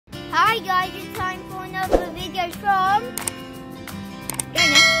Hi guys, it's time for another video from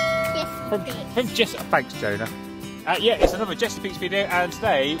Jonah. From Jess. Thanks, Jonah. Yeah, it's another JessePics video, and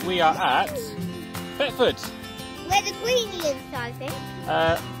today we are at Thetford. Where the Queen lives, I think.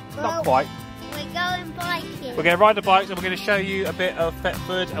 Not quite. We're going biking. We're going to ride the bikes and we're going to show you a bit of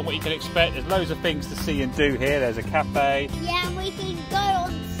Thetford and what you can expect. There's loads of things to see and do here. There's a cafe. Yeah, and we can go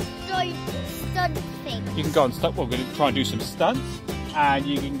on stunt things. You can go on stunt. Well, we're going to try and do some stunts, and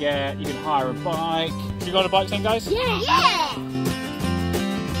you can hire a bike. Should we ride a bike then, guys? Yeah. Yeah.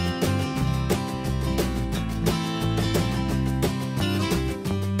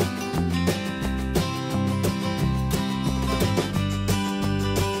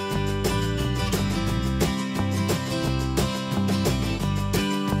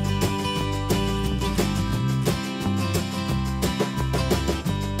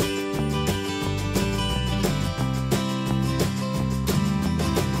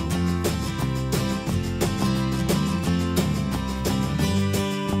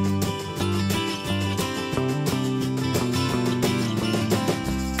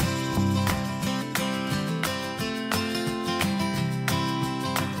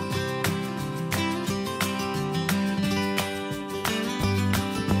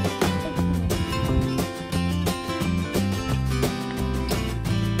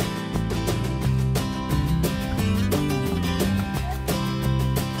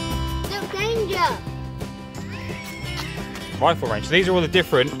 Rifle range. So these are all the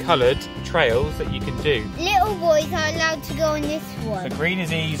different coloured trails that you can do. Little boys are allowed to go on this one. So green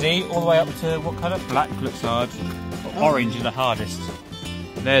is easy, all the way up to what colour? Black looks hard. Orange is the hardest.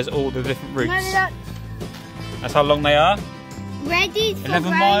 And there's all the different routes. That's how long they are. Red is for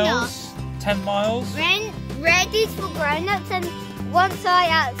 11 miles, 10 miles. Red is for grown-ups, and once I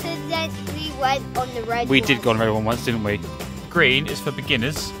accidentally went on the red We one. did go on the red one once, didn't we? Green is for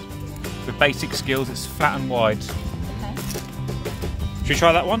beginners. With basic skills, it's flat and wide. Should we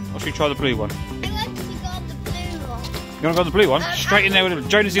try that one, or should we try the blue one? I want to go on the blue one. You want to go on the blue one? Straight in there with the...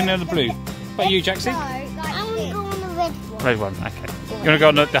 Jonah's in there with the blue. What about you, Jackson? No, I want to go on the red one. Red one, okay. You want to go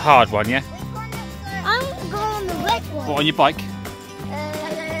on the hard one, yeah? I want to go on the red one. What, on your bike?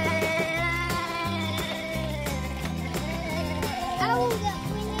 Oh, look,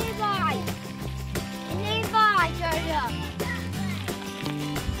 we're nearby. We're nearby, Jonah.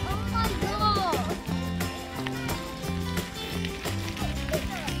 Oh my god.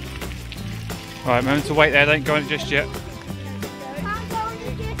 Right, remember to wait there, don't go on it just yet. Can't go on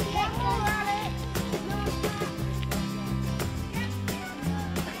it just yet, Alex. Yes?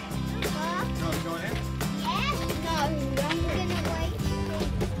 No, I'm gonna wait.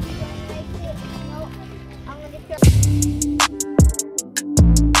 No, I'm gonna go.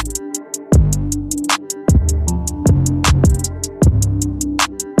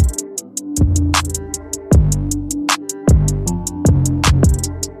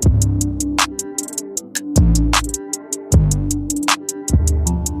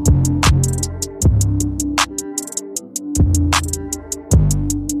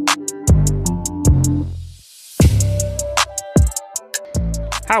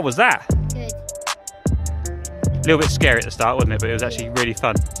 How was that? Good. A little bit scary at the start, wasn't it? But it was actually really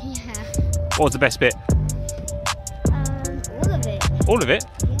fun. Yeah. What was the best bit? All of it. All of it?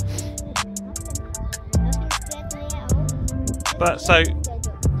 But so,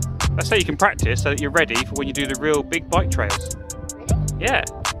 that's how you can practice so that you're ready for when you do the real big bike trails. Yeah,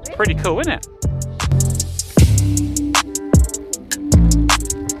 it's pretty cool, isn't it?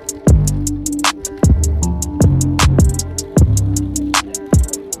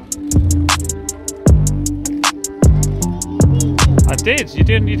 I did. You're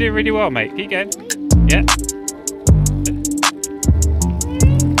doing really well, mate. Keep going. Yeah.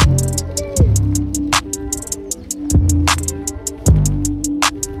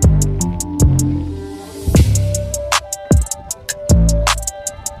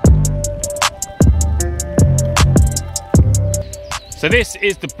 So this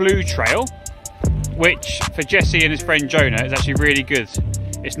is the blue trail, which for Jesse and his friend Jonah is actually really good.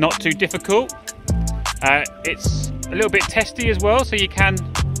 It's not too difficult. It's a little bit testy as well, so you can,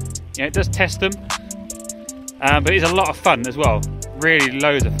 it does test them. But it's a lot of fun as well. Really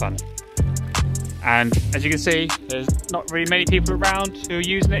loads of fun. And as you can see, there's not really many people around who are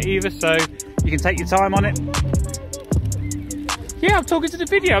using it either, so you can take your time on it. Yeah, I'm talking to the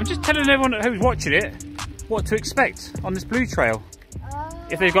video. I'm just telling everyone who's watching it what to expect on this blue trail.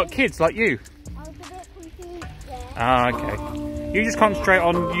 If they've got kids like you. I was a bit confused there. Ah, okay. You just concentrate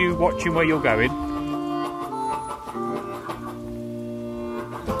on you watching where you're going.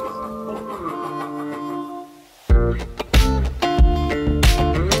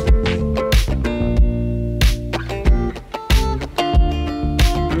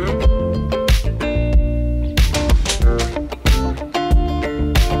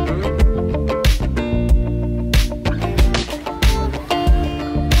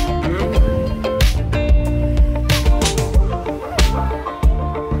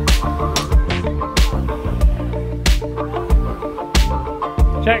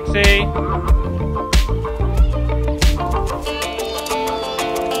 taxi.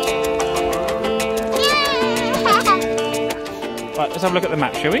 Right, let's have a look at the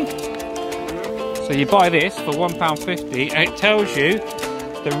map, shall we? So you buy this for £1.50 and it tells you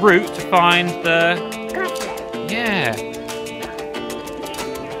the route to find the... Yeah.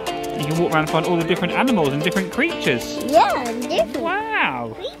 You can walk around and find all the different animals and different creatures. Yeah, different.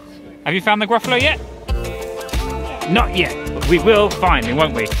 Wow. Have you found the Gruffalo yet? Not yet, but we will find him,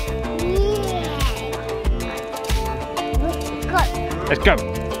 won't we? Yeah. Let's go.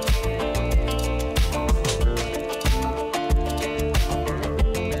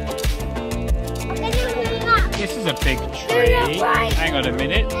 This is a big tree. Hang on a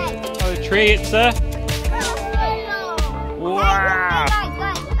minute. Oh, the tree, it's a... Wow.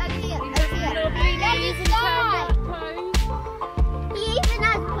 He even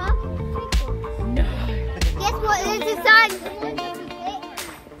has purple prickles. Guess what? There's a sign.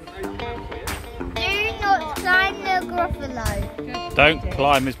 Do not climb the Gruffalo. Don't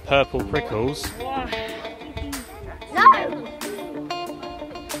climb his purple prickles. No.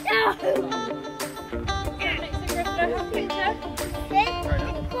 No.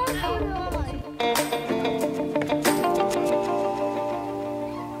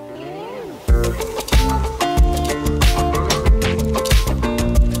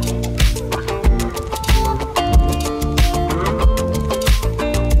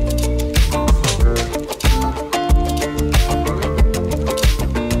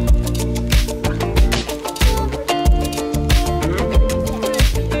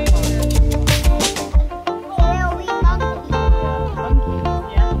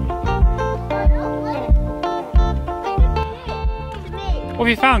 What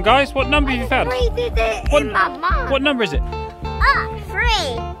have you found, guys? What number have you found? What number is it? 3.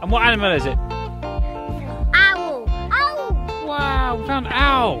 And what animal is it? Owl. Owl. Wow, we found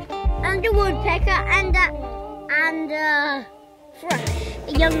owl. And a woodpecker and a thrush.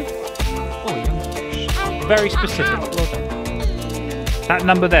 A young. Oh, young thrush. Very specific. Well done. That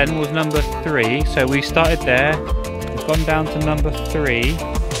number then was number 3, so we started there. We've gone down to number 3.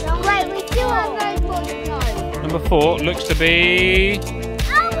 No, wait, we still have those ones. No. Number 4 looks to be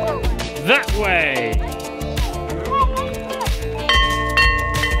Owl. that way.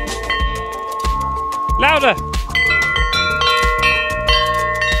 Louder.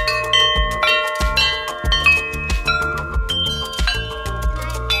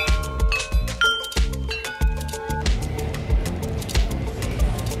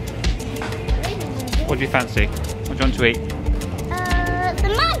 What do you fancy? What do you want to eat?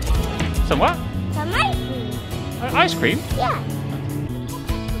 Some ice. Some what? Some ice cream. Ice cream? Yeah.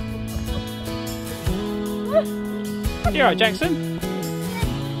 You alright, Jackson?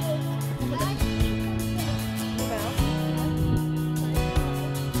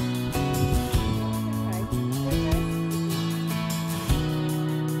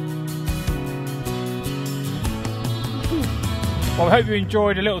 Well, I hope you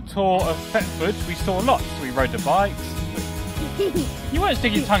enjoyed a little tour of Thetford. We saw lots. We rode the bikes. You weren't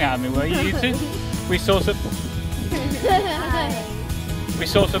sticking your tongue out at me, were you, you two? We saw some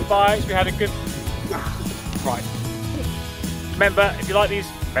bikes. We had a good... Right. Remember, if you like these,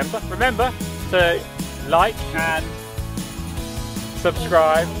 remember to like and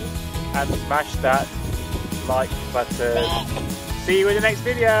subscribe and smash that like button. See you in the next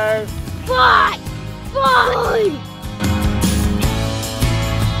video. Bye. Bye.